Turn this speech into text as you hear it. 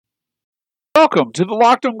Welcome to the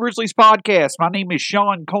Locked On Grizzlies podcast. My name is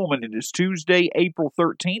Shawn Coleman. It is Tuesday, April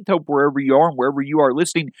 13th. Hope wherever you are and wherever you are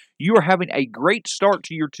listening, you are having a great start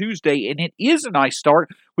to your Tuesday, and it is a nice start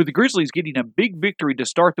with the Grizzlies getting a big victory to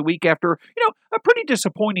start the week after, a pretty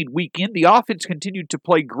disappointing weekend. The offense continued to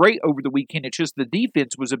play great over the weekend. It's just the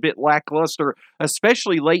defense was a bit lackluster,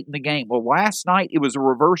 especially late in the game. Well, last night it was a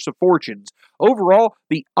reverse of fortunes. Overall,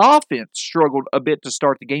 the offense struggled a bit to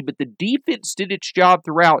start the game, but the defense did its job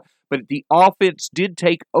throughout. But the offense did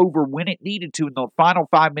take over when it needed to in the final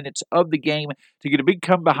 5 minutes of the game to get a big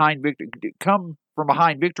come from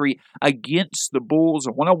behind victory against the Bulls,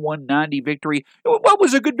 a 101-90 victory. What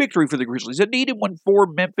was a good victory for the Grizzlies? A needed one for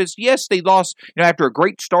Memphis. Yes, they lost. After a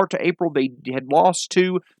great start to April, they had lost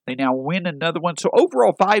two. They now win another one. So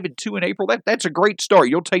overall, 5-2 in April. That's a great start.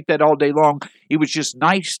 You'll take that all day long. It was just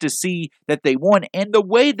nice to see that they won, and the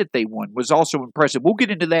way that they won was also impressive. We'll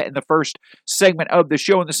get into that in the first segment of the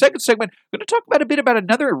show. In the second segment, I'm going to talk about a bit about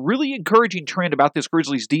another really encouraging trend about this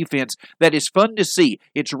Grizzlies defense that is fun to see.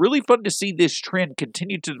 It's really fun to see this trend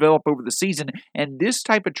continue to develop over the season, and this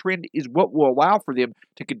type of trend is what will allow for them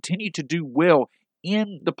to continue to do well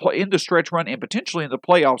in the stretch run and potentially in the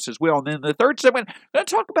playoffs as well. And then the third segment, I'm going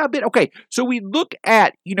to talk about a bit. Okay, so we look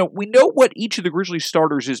at, we know what each of the Grizzlies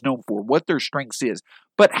starters is known for, what their strengths is,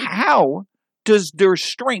 but how does their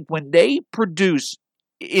strength, when they produce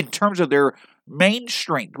in terms of their main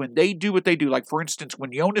strength, when they do what they do, like for instance,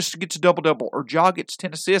 when Jonas gets a double-double or Ja gets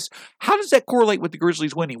 10 assists, how does that correlate with the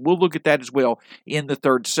Grizzlies winning? We'll look at that as well in the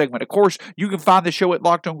third segment. Of course, you can find the show at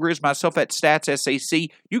Locked On Grizz, myself at Stats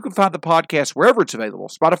SAC. You can find the podcast wherever it's available,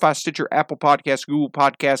 Spotify, Stitcher, Apple Podcasts, Google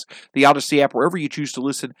Podcasts, the Odyssey app, wherever you choose to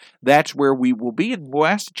listen, that's where we will be. And we'll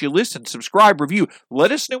ask that you listen, subscribe, review.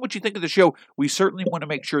 Let us know what you think of the show. We certainly want to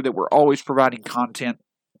make sure that we're always providing content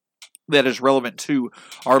that is relevant to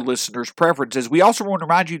our listeners' preferences. We also want to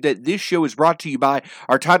remind you that this show is brought to you by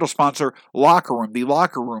our title sponsor, Locker Room, the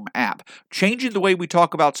Locker Room app. Changing the way we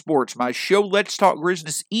talk about sports. My show, Let's Talk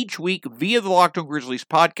Grizzlies, each week via the Locked On Grizzlies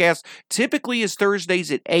podcast. Typically is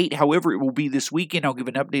Thursdays at 8. However, it will be this weekend. I'll give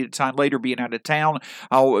an updated time later, being out of town.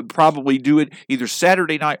 I'll probably do it either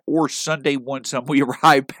Saturday night or Sunday once we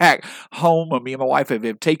arrive back home. Me and my wife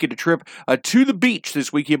have taken a trip to the beach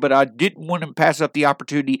this weekend, but I didn't want to pass up the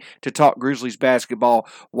opportunity to talk Grizzlies basketball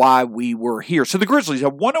while we were here. So the Grizzlies, a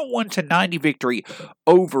 101-90 victory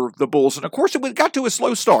over the Bulls. And of course, it got to a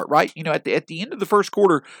slow start, right? At the end of the first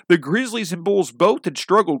quarter, the Grizzlies and Bulls both had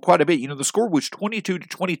struggled quite a bit. The score was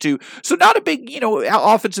 22-22. So not a big,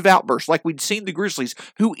 offensive outburst like we'd seen the Grizzlies,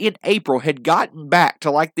 who in April had gotten back to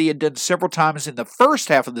like they had done several times in the first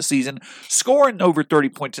half of the season, scoring over 30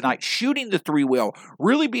 points a night, shooting the three well,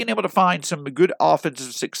 really being able to find some good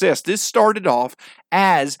offensive success. This started off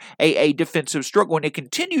as a defensive struggle, and it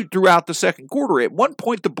continued throughout the second quarter. At one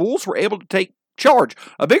point, the Bulls were able to take charge.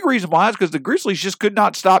 A big reason why is because the Grizzlies just could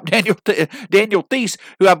not stop Daniel Theis,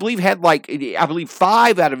 who I believe had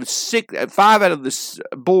 5 out of the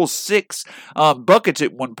Bulls' 6 buckets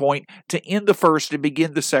at one point to end the first and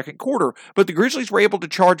begin the second quarter. But the Grizzlies were able to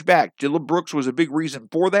charge back. Dillon Brooks was a big reason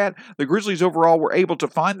for that. The Grizzlies overall were able to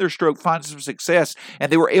find their stroke, find some success,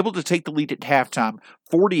 and they were able to take the lead at halftime,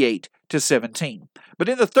 48-17. But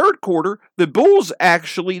in the third quarter, the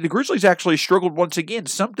Grizzlies actually struggled once again,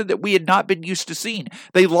 something that we had not been used to seeing.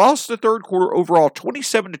 They lost the third quarter overall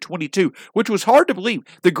 27-22, which was hard to believe.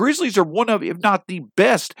 The Grizzlies are one of, if not the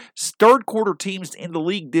best, third quarter teams in the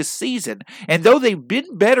league this season. And though they've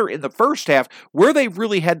been better in the first half, where they've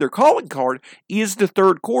really had their calling card is the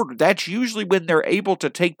third quarter. That's usually when they're able to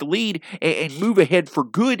take the lead and move ahead for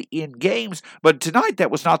good in games. But tonight, that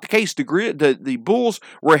was not the case. The Bulls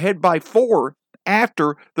were ahead by 4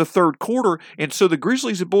 after the third quarter, and so the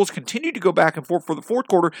Grizzlies and Bulls continued to go back and forth for the fourth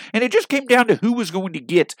quarter, and it just came down to who was going to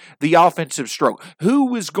get the offensive stroke, who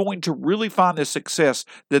was going to really find the success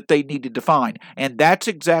that they needed to find, and that's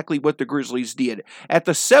exactly what the Grizzlies did. At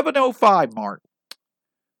the 7:05 mark,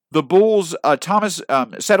 the Bulls, Thomas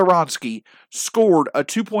Satoransky, scored a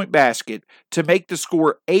 2-point basket to make the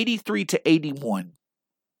score 83-81,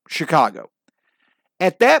 Chicago.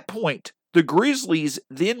 At that point, the Grizzlies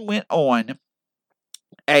then went on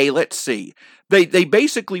they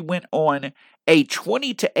basically went on a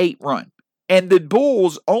 20-8 run. And the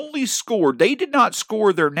Bulls only scored, they did not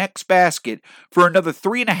score their next basket for another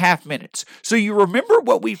 3.5 minutes. So you remember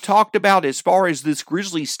what we've talked about as far as this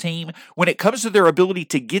Grizzlies team, when it comes to their ability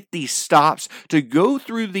to get these stops, to go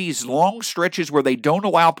through these long stretches where they don't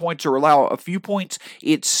allow points or allow a few points,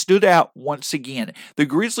 it stood out once again. The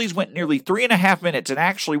Grizzlies went nearly 3.5 minutes and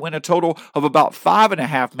actually went a total of about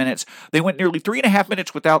 5.5 minutes. They went nearly 3.5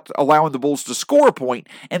 minutes without allowing the Bulls to score a point,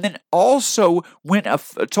 and then also went a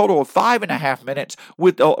total of 5.5 2.5 minutes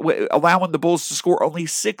with allowing the Bulls to score only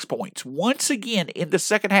 6 points. Once again in the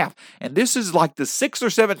second half, and this is like the 6th or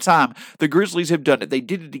 7th time the Grizzlies have done it. They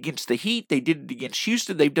did it against the Heat. They did it against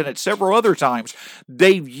Houston. They've done it several other times.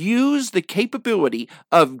 They've used the capability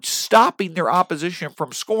of stopping their opposition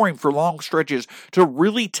from scoring for long stretches to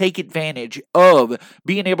really take advantage of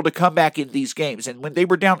being able to come back in these games. And when they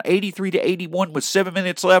were down 83-81 with 7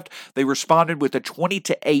 minutes left, they responded with a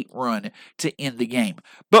 20-8 run to end the game.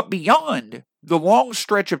 But beyond the long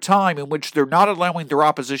stretch of time in which they're not allowing their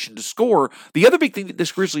opposition to score, the other big thing that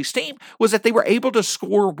this Grizzlies team was that they were able to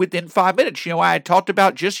score within 5 minutes. I had talked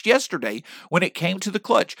about just yesterday when it came to the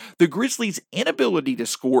clutch, the Grizzlies' inability to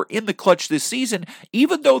score in the clutch this season,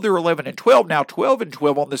 even though they're 11-12, now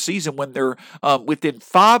 12-12 on the season when they're within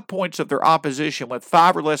 5 points of their opposition with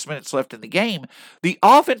 5 or less minutes left in the game, the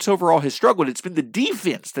offense overall has struggled. It's been the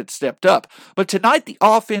defense that stepped up. But tonight, the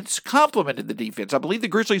offense complemented the defense. I believe the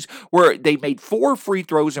Grizzlies they made 4 free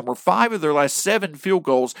throws and were 5 of their last 7 field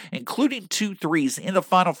goals, including 2 threes in the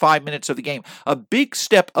final 5 minutes of the game. A big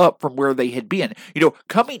step up from where they had been.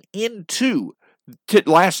 Coming into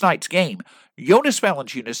last night's game, Jonas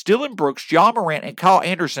Valanciunas, Dylan Brooks, John Morant, and Kyle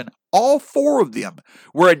Anderson, all 4 of them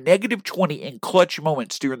were a negative 20 in clutch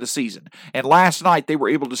moments during the season. And last night they were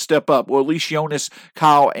able to step up. Well, at least Jonas,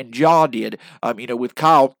 Kyle, and Ja did. With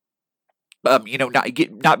Kyle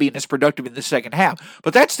not being as productive in the second half.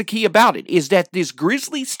 But that's the key about it, is that this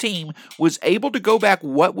Grizzlies team was able to go back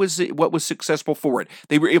what was successful for it.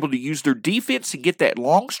 They were able to use their defense and get that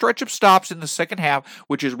long stretch of stops in the second half,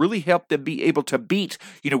 which has really helped them be able to beat,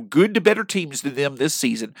 good to better teams than them this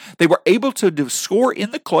season. They were able to score in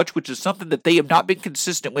the clutch, which is something that they have not been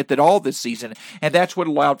consistent with at all this season, and that's what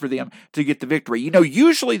allowed for them to get the victory.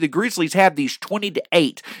 Usually the Grizzlies have these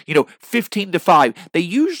 20-8, 15-5. They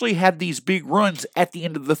usually have these big runs at the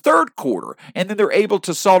end of the third quarter, and then they're able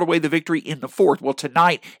to salt away the victory in the fourth. Well,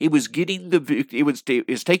 tonight it was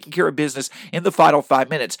taking care of business in the final 5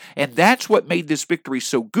 minutes, and that's what made this victory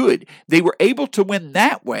so good. They were able to win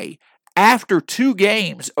that way after 2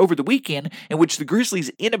 games over the weekend in which the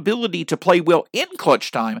Grizzlies' inability to play well in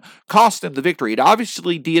clutch time cost them the victory. It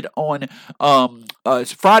obviously did on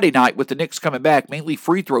Friday night with the Knicks coming back. Mainly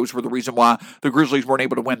free throws were the reason why the Grizzlies weren't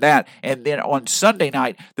able to win that. And then on Sunday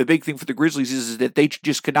night, the big thing for the Grizzlies is that they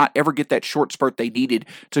just could not ever get that short spurt they needed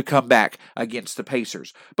to come back against the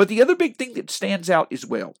Pacers. But the other big thing that stands out as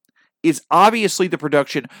well is obviously the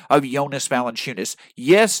production of Jonas Valanciunas.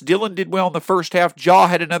 Yes, Dylan did well in the first half. Ja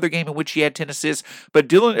had another game in which he had 10 assists, but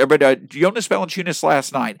Jonas Valanciunas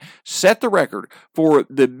last night set the record for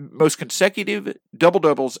the most consecutive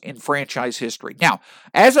double-doubles in franchise history. Now,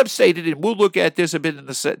 as I've stated, and we'll look at this a bit in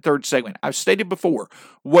the third segment, I've stated before,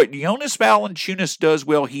 what Jonas Valanciunas does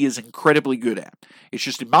well, he is incredibly good at. It's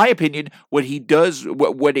just, in my opinion, what he does,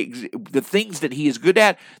 the things that he is good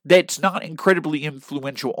at, that's not incredibly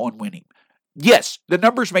influential on winning. Yes, the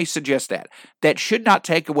numbers may suggest that. That should not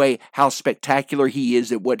take away how spectacular he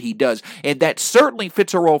is at what he does. And that certainly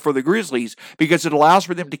fits a role for the Grizzlies because it allows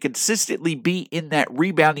for them to consistently be in that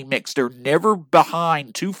rebounding mix. They're never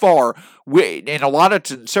behind too far.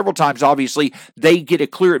 And several times, obviously, they get a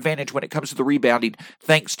clear advantage when it comes to the rebounding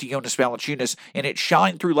thanks to Jonas Valanciunas. And it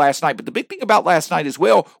shined through last night. But the big thing about last night as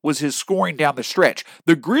well was his scoring down the stretch.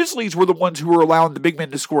 The Grizzlies were the ones who were allowing the big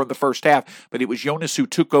men to score in the first half, but it was Jonas who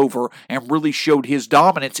took over and really showed his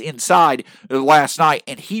dominance inside last night,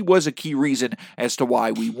 and he was a key reason as to why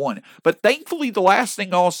we won. But thankfully, the last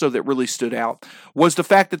thing also that really stood out was the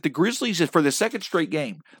fact that the Grizzlies, for the second straight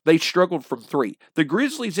game, they struggled from 3. The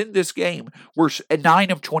Grizzlies in this game were 9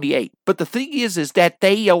 of 28. But the thing is that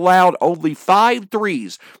they allowed only 5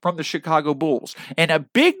 threes from the Chicago Bulls. And a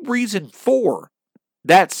big reason for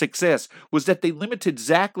that success was that they limited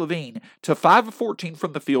Zach LaVine to 5 of 14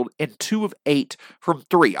 from the field and 2 of 8 from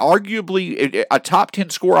 3. Arguably a top 10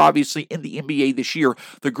 scorer, obviously, in the NBA this year.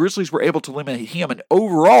 The Grizzlies were able to limit him and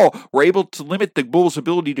overall were able to limit the Bulls'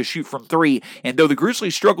 ability to shoot from 3. And though the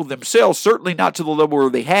Grizzlies struggled themselves, certainly not to the level where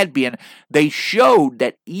they had been, they showed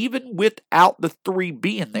that even without the 3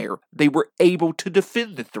 being there, they were able to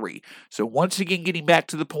defend the 3. So once again, getting back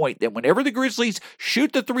to the point that whenever the Grizzlies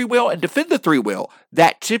shoot the 3 well and defend the 3 well,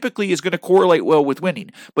 that typically is going to correlate well with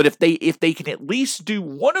winning. But if they can at least do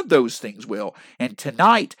one of those things well, and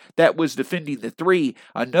tonight that was defending the 3,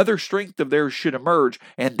 another strength of theirs should emerge,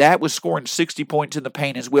 and that was scoring 60 points in the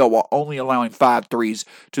paint as well, while only allowing 5 threes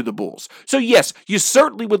to the Bulls. So yes, you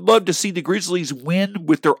certainly would love to see the Grizzlies win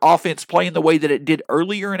with their offense playing the way that it did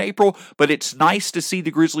earlier in April, but it's nice to see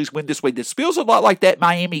the Grizzlies win this way. This feels a lot like that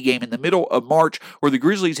Miami game in the middle of March, where the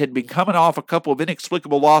Grizzlies had been coming off a couple of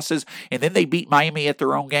inexplicable losses, and then they beat Miami Miami at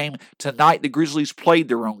their own game. Tonight, the Grizzlies played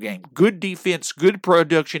their own game. Good defense, good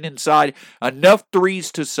production inside, enough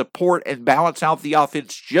threes to support and balance out the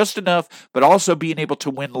offense just enough, but also being able to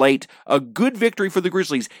win late. A good victory for the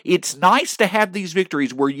Grizzlies. It's nice to have these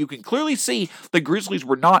victories where you can clearly see the Grizzlies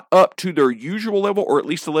were not up to their usual level, or at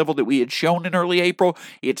least the level that we had shown in early April.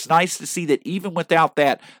 It's nice to see that even without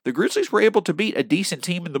that, the Grizzlies were able to beat a decent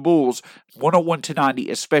team in the Bulls, 101-90,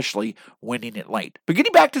 especially winning it late. But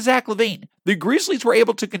getting back to Zach LaVine, the Grizzlies were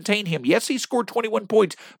able to contain him. Yes, he scored 21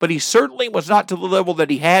 points, but he certainly was not to the level that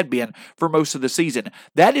he had been for most of the season.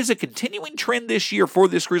 That is a continuing trend this year for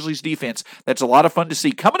this Grizzlies defense. That's a lot of fun to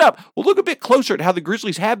see. Coming up, we'll look a bit closer at how the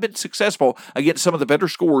Grizzlies have been successful against some of the better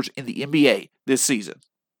scorers in the NBA this season.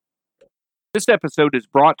 This episode is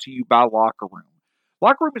brought to you by Locker Room.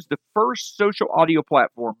 Locker Room is the first social audio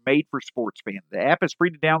platform made for sports fans. The app is free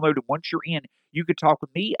to download, and once you're in, you can talk with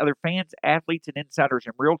me, other fans, athletes, and insiders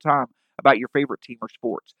in real time about your favorite team or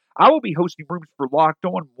sports. I will be hosting rooms for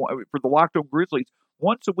the Locked On Grizzlies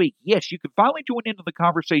once a week. Yes, you can finally join into the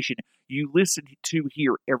conversation you listen to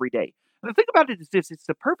here every day. And the thing about it is this, it's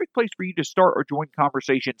the perfect place for you to start or join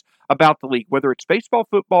conversations about the league, whether it's baseball,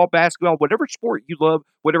 football, basketball, whatever sport you love,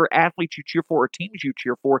 whatever athletes you cheer for or teams you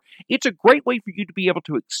cheer for. It's a great way for you to be able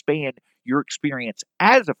to expand your experience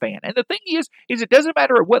as a fan. And the thing is it doesn't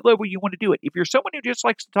matter at what level you want to do it. If you're someone who just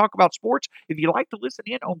likes to talk about sports, if you like to listen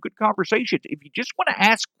in on good conversations, if you just want to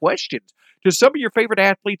ask questions to some of your favorite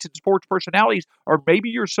athletes and sports personalities, or maybe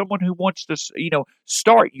you're someone who wants to,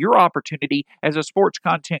 start your opportunity as a sports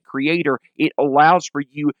content creator, it allows for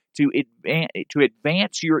you to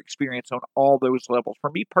advance your experience on all those levels.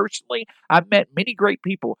 For me personally, I've met many great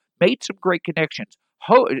people, made some great connections,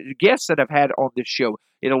 guests that I've had on this show.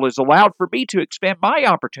 It has allowed for me to expand my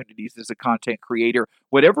opportunities as a content creator.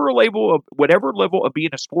 Whatever level of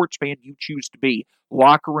being a sports fan you choose to be,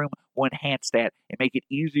 Locker Room will enhance that and make it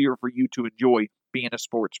easier for you to enjoy being a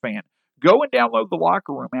sports fan. Go and download the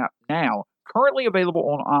Locker Room app now, currently available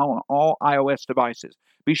on all iOS devices.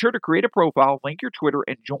 Be sure to create a profile, link your Twitter,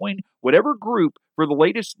 and join whatever group for the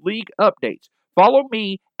latest league updates. Follow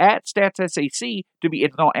me at StatsSAC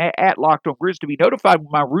at Locked On Grizz to be notified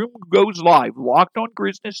when my room goes live. Locked On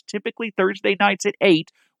Grizzlies, typically Thursday nights at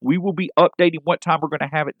 8. We will be updating what time we're going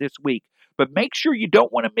to have it this week. But make sure you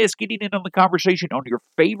don't want to miss getting in on the conversation on your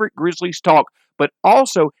favorite Grizzlies talk, but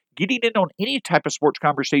also getting in on any type of sports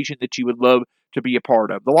conversation that you would love to be a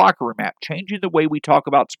part of. The Locker Room app, changing the way we talk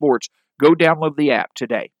about sports. Go download the app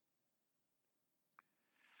today.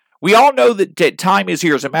 We all know that time is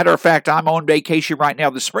here. As a matter of fact, I'm on vacation right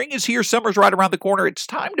now. The spring is here. Summer's right around the corner. It's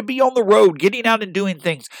time to be on the road, getting out and doing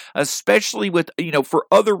things, especially with, for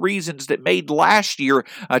other reasons that made last year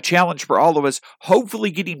a challenge for all of us,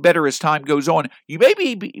 hopefully getting better as time goes on. You may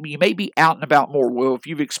be out and about more. Well, if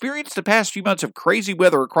you've experienced the past few months of crazy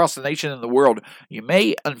weather across the nation and the world, you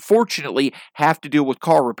may, unfortunately, have to deal with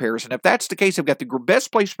car repairs. And if that's the case, I've got the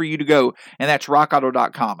best place for you to go, and that's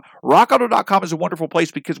rockauto.com. Rockauto.com is a wonderful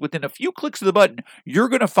place because within a few clicks of the button, you're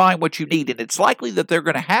going to find what you need, and it's likely that they're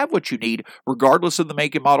going to have what you need, regardless of the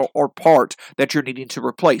make and model or part that you're needing to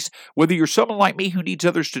replace. Whether you're someone like me who needs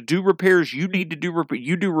others to do repairs, you do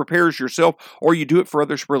repairs yourself, or you do it for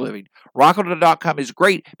others for a living. RockAuto.com is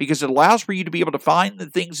great because it allows for you to be able to find the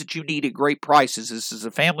things that you need at great prices. This is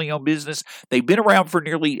a family-owned business. They've been around for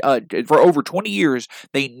for over 20 years.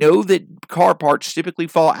 They know that car parts typically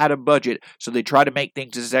fall out of budget, so they try to make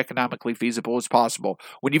things as economically feasible as possible.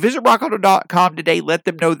 When you visit RockAuto.com today, let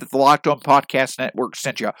them know that the Locked On Podcast Network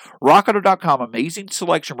sent you. RockAuto.com, amazing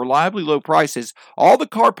selection, reliably low prices, all the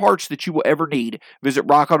car parts that you will ever need. Visit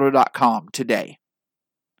RockAuto.com today.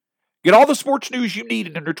 Get all the sports news you need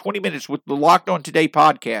in under 20 minutes with the Locked On Today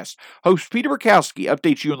podcast. Host Peter Bukowski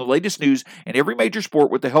updates you on the latest news in every major sport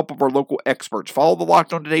with the help of our local experts. Follow the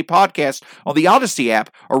Locked On Today podcast on the Odyssey app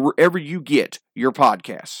or wherever you get your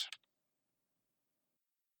podcasts.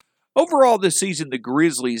 Overall this season, the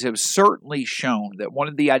Grizzlies have certainly shown that one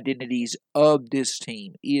of the identities of this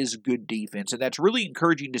team is good defense, and that's really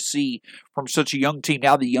encouraging to see from such a young team.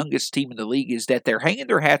 Now the youngest team in the league is that they're hanging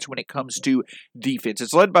their hats when it comes to defense.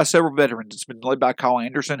 It's led by several veterans. It's been led by Kyle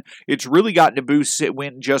Anderson. It's really gotten a boost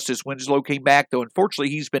when Justice Winslow came back, though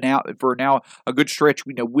unfortunately he's been out for now a good stretch.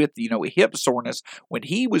 With hip soreness. When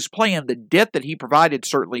he was playing, the depth that he provided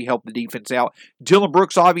certainly helped the defense out. Dylan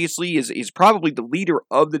Brooks obviously is probably the leader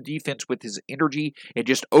of the defense with his energy and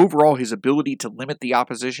just overall his ability to limit the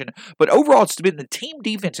opposition. But overall, it's been the team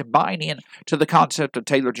defense and buying in to the concept of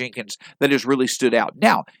Taylor Jenkins that has really stood out.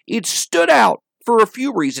 Now, it stood out for a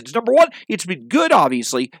few reasons. Number one, it's been good,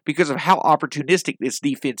 obviously, because of how opportunistic this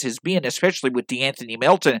defense has been, especially with DeAnthony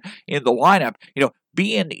Melton in the lineup.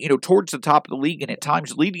 being, towards the top of the league and at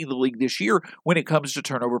times leading the league this year when it comes to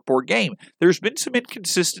turnover per game. There's been some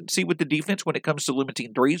inconsistency with the defense when it comes to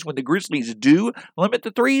limiting threes. When the Grizzlies do limit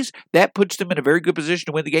the threes, that puts them in a very good position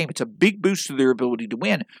to win the game. It's a big boost to their ability to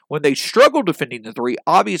win. When they struggle defending the three,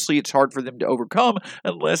 obviously it's hard for them to overcome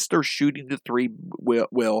unless they're shooting the three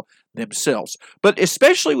well themselves. But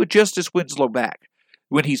especially with Justice Winslow back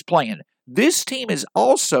when he's playing, this team has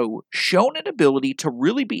also shown an ability to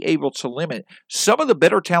really be able to limit some of the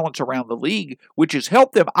better talents around the league, which has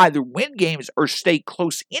helped them either win games or stay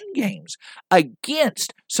close in games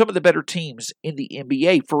against some of the better teams in the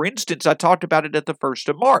NBA. For instance, I talked about it at the 1st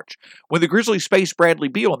of March when the Grizzlies faced Bradley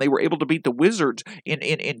Beal and they were able to beat the Wizards in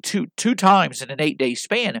two times in an 8-day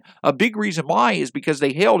span. A big reason why is because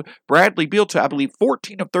they held Bradley Beal to, I believe,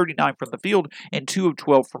 14 of 39 from the field and 2 of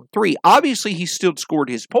 12 from 3. Obviously, he still scored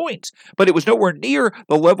his points, but it was nowhere near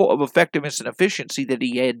the level of effectiveness and efficiency that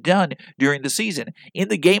he had done during the season. In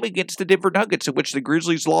the game against the Denver Nuggets, in which the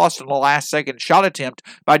Grizzlies lost on the last-second shot attempt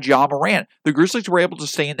by Ja Morant, the Grizzlies were able to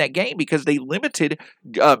stay in that game because they limited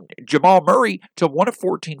Jamal Murray to 1 of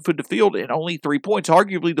 14 from the field and only 3 points,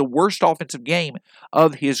 arguably the worst offensive game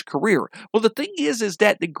of his career. Well, the thing is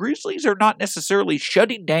that the Grizzlies are not necessarily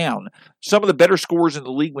shutting down some of the better scorers in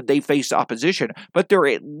the league when they face opposition, but they're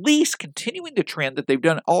at least continuing the trend that they've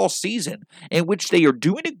done all season, in which they are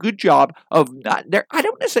doing a good job of not there. I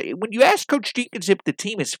don't necessarily, when you ask Coach Jenkins if the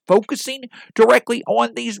team is focusing directly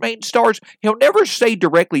on these main stars, he'll never say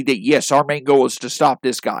directly that, yes, our main goal is to stop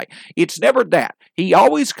this guy. It's never that. He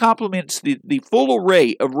always compliments the full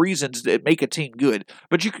array of reasons that make a team good,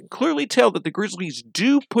 but you can clearly tell that the Grizzlies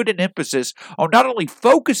do put an emphasis on not only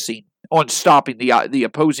focusing on stopping the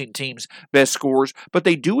opposing team's best scorers, but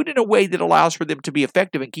they do it in a way that allows for them to be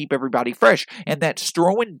effective and keep everybody fresh, and that's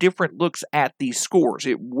throwing different looks at these scores.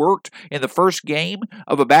 It worked in the first game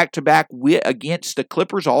of a back-to-back against the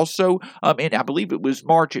Clippers also, and I believe it was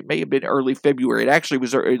March. It may have been early February. It actually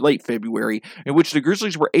was late February, in which the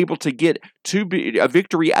Grizzlies were able to get a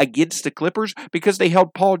victory against the Clippers because they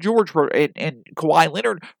held Paul George and Kawhi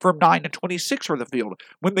Leonard from 9 to 26 from the field.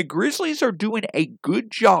 When the Grizzlies are doing a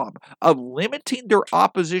good job of limiting their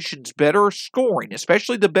opposition's better scoring,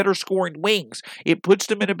 especially the better scoring wings, it puts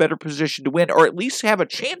them in a better position to win, or at least have a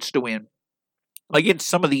chance to win against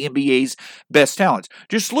some of the NBA's best talents.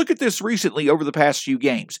 Just look at this recently over the past few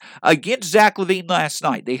games. Against Zach LaVine last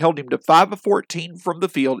night, they held him to 5 of 14 from the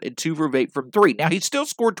field and 2 of 8 from 3. Now, he still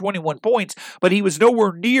scored 21 points, but he was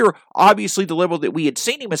nowhere near, obviously, the level that we had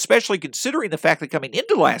seen him, especially considering the fact that coming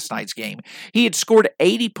into last night's game, he had scored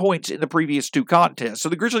 80 points in the previous 2 contests. So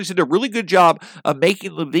the Grizzlies did a really good job of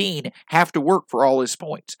making LaVine have to work for all his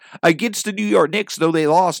points. Against the New York Knicks, though they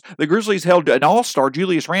lost, the Grizzlies held an all-star,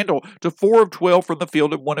 Julius Randle, to 4 of 12 from the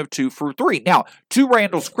field and 1 of 2 for 3. Now, to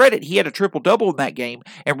Randall's credit, he had a triple-double in that game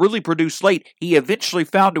and really produced late. He eventually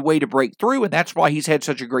found a way to break through, and that's why he's had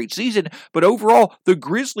such a great season. But overall, the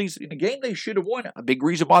Grizzlies, in a game they should have won, a big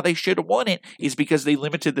reason why they should have won it is because they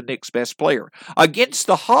limited the Knicks' best player. Against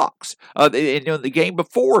the Hawks, in the game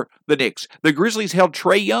before the Knicks, the Grizzlies held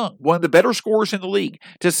Trae Young, one of the better scorers in the league,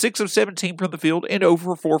 to 6 of 17 from the field and 0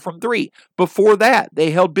 for 4 from 3. Before that, they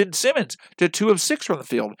held Ben Simmons to 2 of 6 from the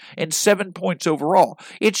field and 7 points overall.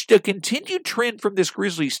 It's the continued trend from this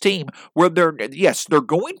Grizzlies team where they're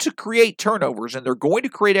going to create turnovers and they're going to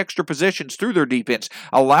create extra possessions through their defense,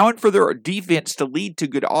 allowing for their defense to lead to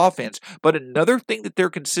good offense. But another thing that they're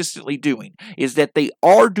consistently doing is that they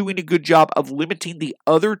are doing a good job of limiting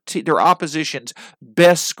their opposition's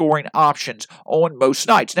best scoring options on most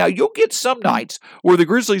nights. Now, you'll get some nights where the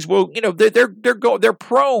Grizzlies will, they're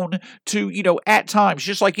prone to, at times,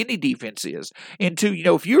 just like any defense is, into,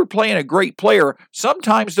 if you're playing a great player,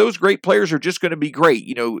 sometimes those great players are just going to be great.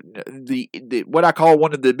 What I call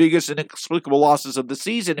one of the biggest inexplicable losses of the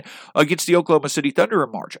season against the Oklahoma City Thunder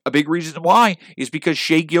in March. A big reason why is because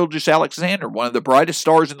Shai Gilgeous-Alexander, one of the brightest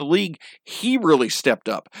stars in the league, he really stepped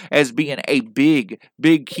up as being a big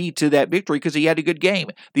key to that victory because he had a good game.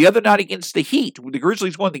 The other night against the Heat, the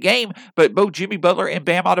Grizzlies won the game, but both Jimmy Butler and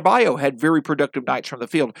Bam Adebayo had very productive nights from the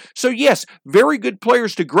field. So yes, very good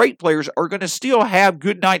players to great players are going to still have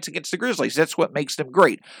good nights against the Grizzlies. That's what makes them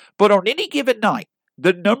great. But on any given night,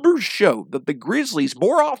 the numbers show that the Grizzlies,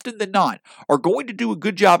 more often than not, are going to do a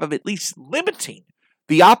good job of at least limiting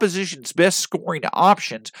the opposition's best scoring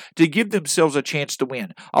options to give themselves a chance to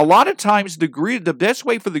win. A lot of times, the best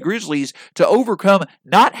way for the Grizzlies to overcome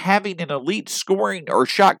not having an elite scoring or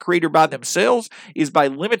shot creator by themselves is by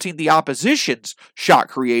limiting the opposition's shot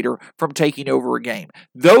creator from taking over a game.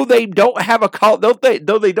 Though they don't have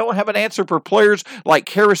they don't have an answer for players like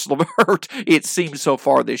Karis LeVert, it seems so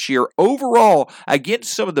far this year. Overall,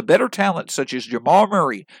 against some of the better talents such as Jamal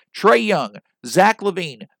Murray, Trae Young, Zach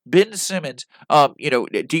LaVine, Ben Simmons,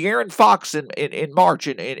 De'Aaron Fox in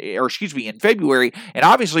February, and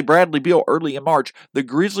obviously Bradley Beal early in March, the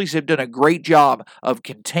Grizzlies have done a great job of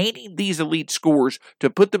containing these elite scores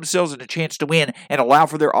to put themselves in a chance to win and allow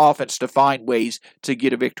for their offense to find ways to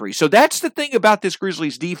get a victory. So that's the thing about this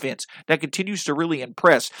Grizzlies defense that continues to really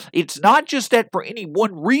impress. It's not just that for any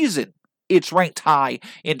one reason it's ranked high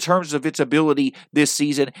in terms of its ability this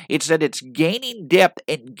season. It's that it's gaining depth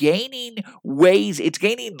and gaining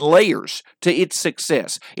layers to its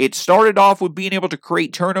success. It started off with being able to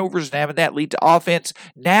create turnovers and having that lead to offense.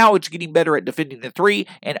 Now it's getting better at defending the three,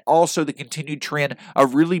 and also the continued trend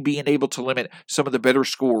of really being able to limit some of the better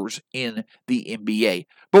scorers in the NBA.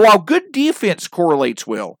 But while good defense correlates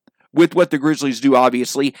well with what the Grizzlies do,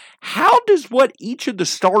 obviously, how does what each of the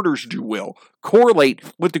starters do well correlate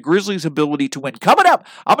with the Grizzlies' ability to win? Coming up,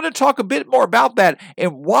 I'm going to talk a bit more about that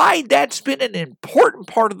and why that's been an important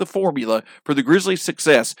part of the formula for the Grizzlies'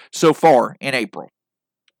 success so far in April.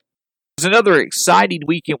 It's another exciting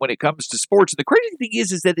weekend when it comes to sports. And the crazy thing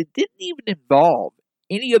is that it didn't even involve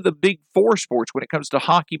any of the big four sports when it comes to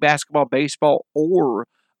hockey, basketball, baseball, or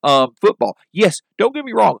football. Yes, don't get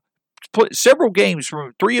me wrong. Several games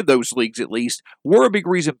from three of those leagues, at least, were a big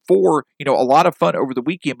reason for, a lot of fun over the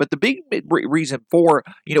weekend. But the big reason for,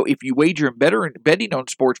 if you wager and betting on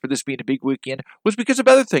sports for this being a big weekend was because of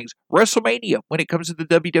other things. WrestleMania, when it comes to the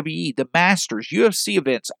WWE, the Masters, UFC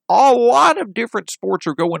events, a lot of different sports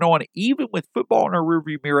are going on, even with football in our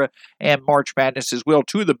rearview mirror and March Madness as well.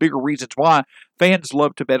 Two of the bigger reasons why fans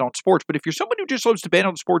love to bet on sports. But if you're someone who just loves to bet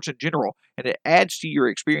on sports in general, and it adds to your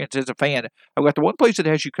experience as a fan, I've got the one place that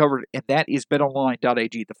has you covered, and that is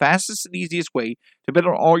betonline.ag, the fastest and easiest way to bet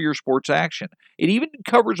on all your sports action. It even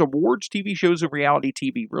covers awards, TV shows, and reality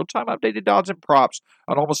TV, real-time updated odds and props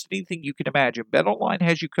on almost anything you can imagine. BetOnline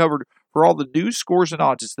has you covered for all the news, scores, and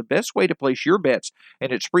odds. It's the best way to place your bets,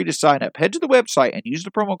 and it's free to sign up. Head to the website and use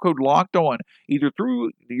the promo code LOCKEDON, either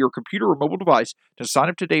through your computer or mobile device, to sign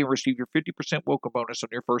up today and receive your 50% welcome bonus on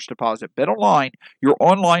your first deposit. BetOnline, your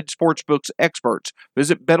online sportsbooks experts.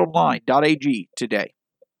 Visit betonline.ag today.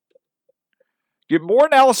 Get more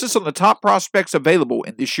analysis on the top prospects available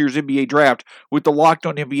in this year's NBA Draft with the Locked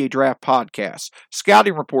On NBA Draft podcast.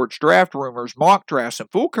 Scouting reports, draft rumors, mock drafts,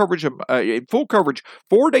 and full coverage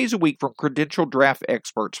 4 days a week from credentialed draft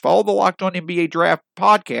experts. Follow the Locked On NBA Draft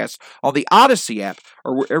podcast on the Odyssey app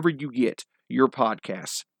or wherever you get your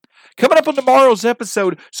podcasts. Coming up on tomorrow's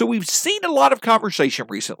episode, so we've seen a lot of conversation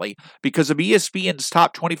recently because of ESPN's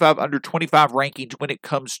top 25 under 25 rankings when it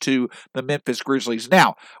comes to the Memphis Grizzlies.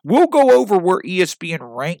 Now, we'll go over where ESPN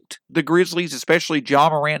ranked the Grizzlies, especially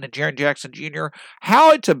John Morant and Jaren Jackson Jr.,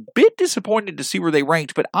 how it's a bit disappointing to see where they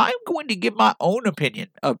ranked, but I'm going to give my own opinion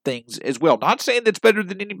of things as well. Not saying that's better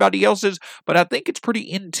than anybody else's, but I think it's pretty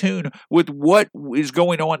in tune with what is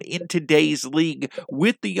going on in today's league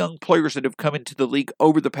with the young players that have come into the league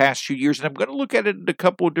over the past few years, and I'm going to look at it in a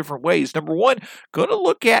couple of different ways. Number one, going to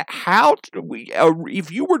look at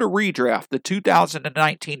if you were to redraft the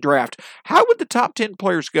 2019 draft, how would the top 10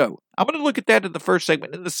 players go? I'm going to look at that in the first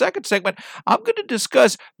segment. In the second segment, I'm going to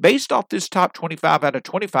discuss, based off this top 25 out of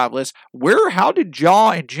 25 list, how did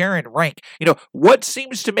Ja and Jaren rank? What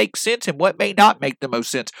seems to make sense and what may not make the most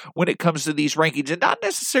sense when it comes to these rankings, and not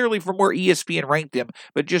necessarily from where ESPN ranked them,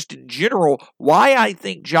 but just in general, why I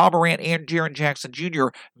think Ja Morant and Jaren Jackson Jr.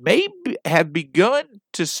 may have begun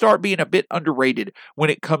to start being a bit underrated when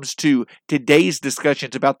it comes to today's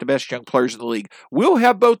discussions about the best young players in the league. We'll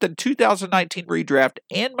have both the 2019 redraft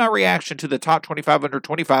and my reaction to the top 25 under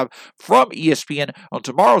 25 from ESPN on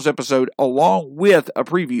tomorrow's episode, along with a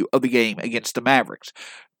preview of the game against the Mavericks.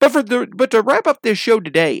 But to wrap up this show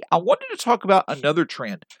today, I wanted to talk about another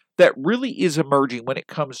trend that really is emerging when it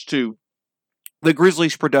comes to the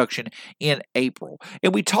Grizzlies' production in April.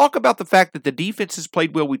 And we talk about the fact that the defense has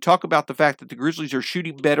played well. We talk about the fact that the Grizzlies are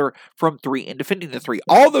shooting better from three and defending the three.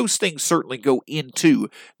 All those things certainly go into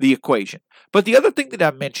the equation. But the other thing that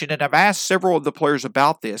I've mentioned, and I've asked several of the players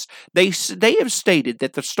about this, they have stated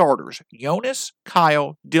that the starters, Jonas,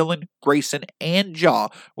 Kyle, Dylan, Grayson, and Ja,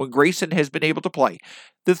 when Grayson has been able to play,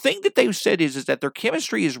 the thing that they've said is that their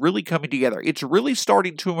chemistry is really coming together. It's really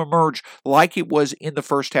starting to emerge like it was in the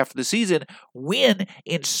first half of the season when,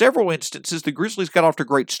 in several instances, the Grizzlies got off to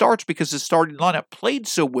great starts because the starting lineup played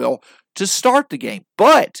so well to start the game.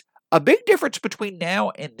 But a big difference between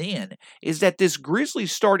now and then is that this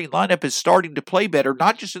Grizzlies starting lineup is starting to play better,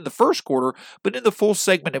 not just in the first quarter, but in the full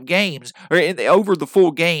segment of games, or over the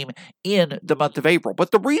full game in the month of April.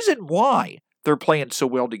 But the reason why they're playing so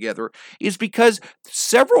well together is because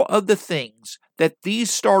several of the things that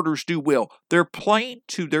these starters do well, they're playing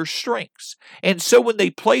to their strengths. And so when they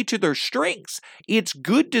play to their strengths, it's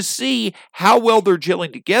good to see how well they're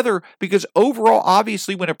gelling together, because overall,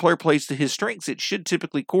 obviously, when a player plays to his strengths, it should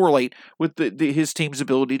typically correlate with his team's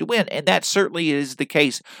ability to win. And that certainly is the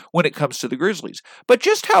case when it comes to the Grizzlies. But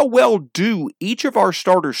just how well do each of our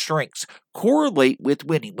starters' strengths correlate with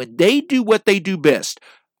winning? When they do what they do best,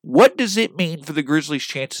 what does it mean for the Grizzlies'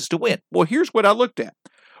 chances to win? Well, here's what I looked at.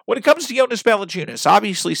 When it comes to Jonas Valanciunas,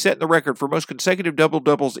 obviously setting the record for most consecutive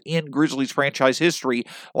double-doubles in Grizzlies franchise history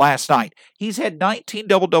last night. He's had 19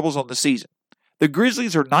 double-doubles on the season. The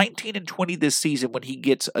Grizzlies are 19-20 this season when he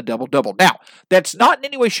gets a double-double. Now, that's not in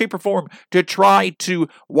any way, shape, or form to try to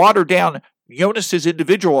water down Jonas's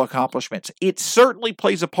individual accomplishments. It certainly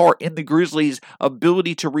plays a part in the Grizzlies'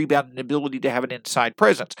 ability to rebound and ability to have an inside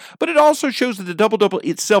presence. But it also shows that the double-double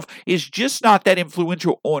itself is just not that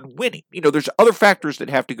influential on winning. There's other factors that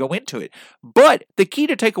have to go into it. But the key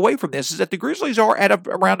to take away from this is that the Grizzlies are at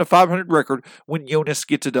around a 500 record when Jonas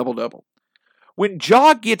gets a double-double. When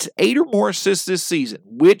Ja gets 8 or more assists this season,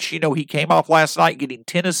 which, he came off last night getting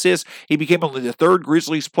 10 assists. He became only the third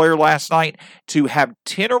Grizzlies player last night to have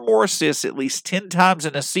 10 or more assists at least 10 times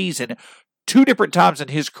in a season, 2 different times in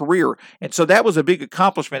his career. And so that was a big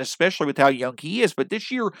accomplishment, especially with how young he is. But this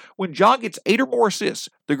year, when Ja gets 8 or more assists,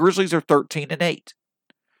 the Grizzlies are 13-8.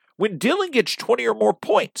 When Dillon gets 20 or more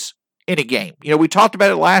points in a game, we talked about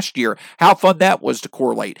it last year, how fun that was to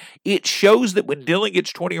correlate. It shows that when Dillon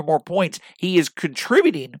gets 20 or more points, he is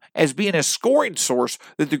contributing as being a scoring source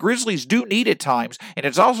that the Grizzlies do need at times, and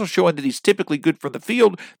it's also showing that he's typically good from the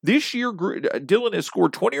field. This year, Dillon has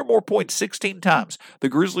scored 20 or more points 16 times. The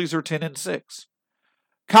Grizzlies are 10-6.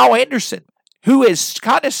 Kyle Anderson, who has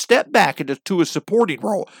kind of stepped back into a supporting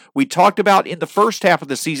role. We talked about in the first half of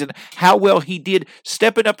the season how well he did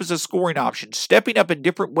stepping up as a scoring option, stepping up in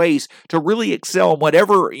different ways to really excel in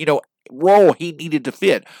whatever, role he needed to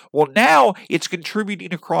fit. Well, now it's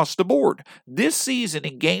contributing across the board. This season,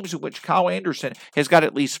 in games in which Kyle Anderson has got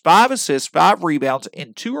at least 5 assists, 5 rebounds,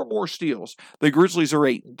 and 2 or more steals, the Grizzlies are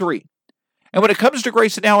 8-3. And when it comes to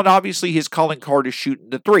Grayson Allen, obviously his calling card is shooting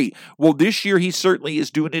the 3. Well, this year he certainly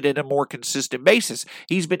is doing it at a more consistent basis.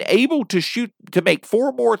 He's been able to make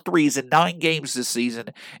 4 more threes in 9 games this season,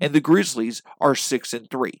 and the Grizzlies are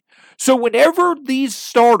 6-3. So whenever these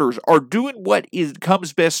starters are doing what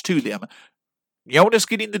comes best to them, Jonas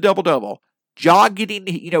getting the double-double, Ja getting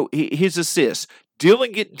his assists,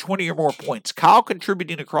 Dillon getting 20 or more points, Kyle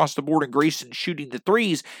contributing across the board, and Grayson shooting the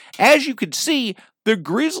 3s, as you can see, the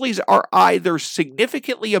Grizzlies are either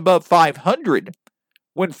significantly above 500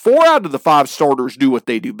 when 4 out of the 5 starters do what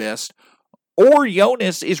they do best, or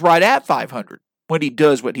Jonas is right at 500 when he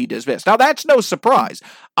does what he does best. Now, that's no surprise.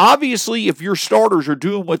 Obviously, if your starters are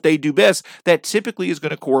doing what they do best, that typically is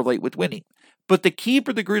going to correlate with winning. But the key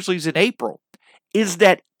for the Grizzlies in April is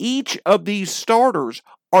that each of these starters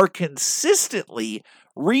are consistently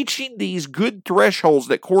reaching these good thresholds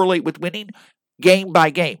that correlate with winning game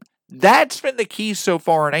by game. That's been the key so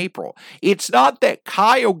far in April. It's not that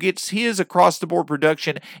Kyle gets his across-the-board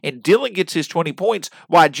production and Dillon gets his 20 points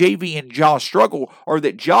while JV and Ja struggle, or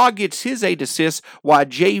that Ja gets his 8 assists while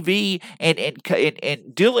JV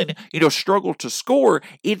and Dillon, struggle to score.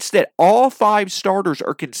 It's that all 5 starters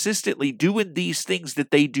are consistently doing these things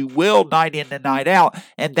that they do well night in and night out,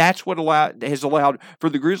 and that's what has allowed for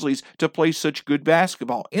the Grizzlies to play such good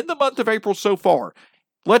basketball. In the month of April so far,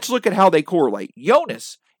 let's look at how they correlate.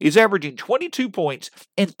 Jonas is averaging 22 points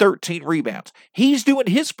and 13 rebounds. He's doing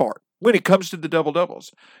his part when it comes to the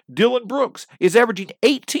double-doubles. Dillon Brooks is averaging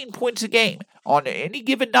 18 points a game. On any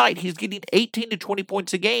given night, he's getting 18 to 20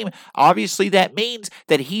 points a game. Obviously, that means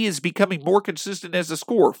that he is becoming more consistent as a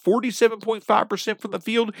scorer. 47.5% from the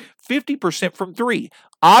field, 50% from 3.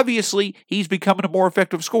 Obviously, he's becoming a more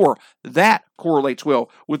effective scorer. That correlates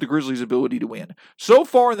well with the Grizzlies' ability to win. So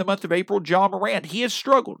far in the month of April, Ja Morant, he has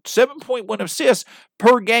struggled. 7.1 assists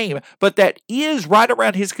per game, but that is right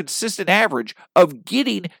around his consistent average of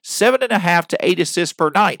getting 7.5 to 8 assists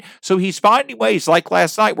per night. So he's finding ways, like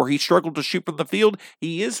last night where he struggled to shoot from the field,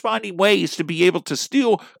 he is finding ways to be able to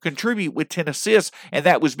still contribute with 10 assists, and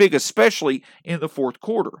that was big, especially in the fourth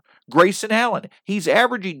quarter. Grayson Allen, he's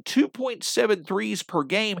averaging 2.7 threes per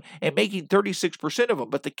game and making 36% of them.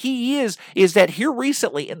 But the key is that here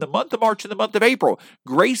recently, in the month of March and the month of April,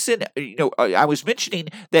 Grayson, I was mentioning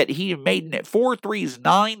that he made 4 threes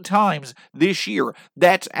 9 times this year.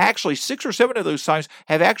 That's actually 6 or 7 of those times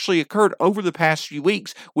have actually occurred over the past few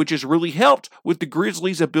weeks, which has really helped with the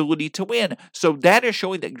Grizzlies' ability to win. So that is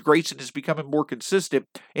showing that Grayson is becoming more consistent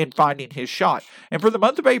in finding his shot. And for the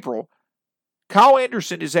month of April, Kyle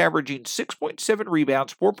Anderson is averaging 6.7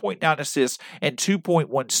 rebounds, 4.9 assists, and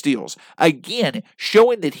 2.1 steals. Again,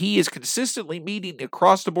 showing that he is consistently meeting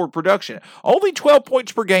across-the-board production. Only 12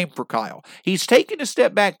 points per game for Kyle. He's taken a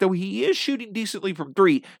step back, though he is shooting decently from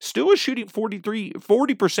 3. Still is shooting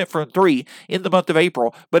 40% from 3 in the month of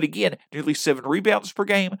April. But again, nearly 7 rebounds per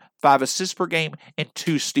game, 5 assists per game, and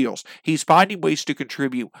 2 steals. He's finding ways to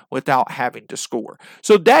contribute without having to score.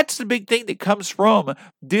 So that's the big thing that comes from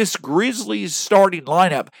this Grizzlies starting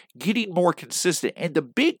lineup getting more consistent. And the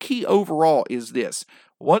big key overall is this.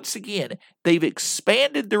 Once again, they've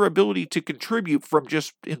expanded their ability to contribute from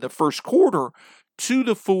just in the first quarter to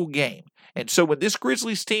the full game. And so when this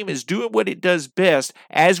Grizzlies team is doing what it does best,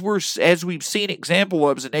 as we've seen example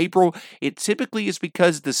of in April, it typically is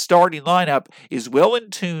because the starting lineup is well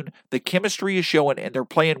in tune, the chemistry is showing, and they're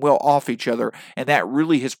playing well off each other. And that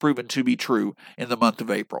really has proven to be true in the month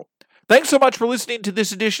of April. Thanks so much for listening to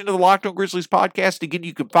this edition of the Locked On Grizzlies podcast. Again,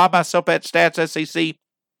 you can find myself at StatsSAC,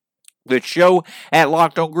 the show at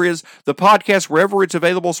Locked On Grizz, the podcast wherever it's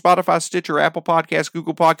available, Spotify, Stitcher, Apple Podcasts,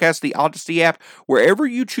 Google Podcasts, the Odyssey app, wherever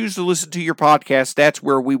you choose to listen to your podcast, that's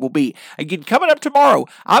where we will be. Again, coming up tomorrow,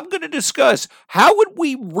 I'm going to discuss how would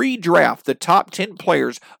we redraft the top 10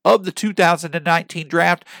 players of the 2019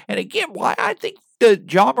 draft, and again, why I think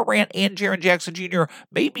John Morant and Jaren Jackson Jr.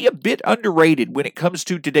 may be a bit underrated when it comes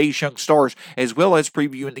to today's young stars, as well as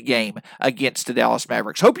previewing the game against the Dallas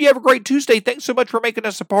Mavericks. Hope you have a great Tuesday. Thanks so much for making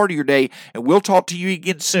us a part of your day, and we'll talk to you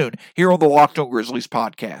again soon here on the Locked On Grizzlies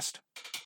podcast.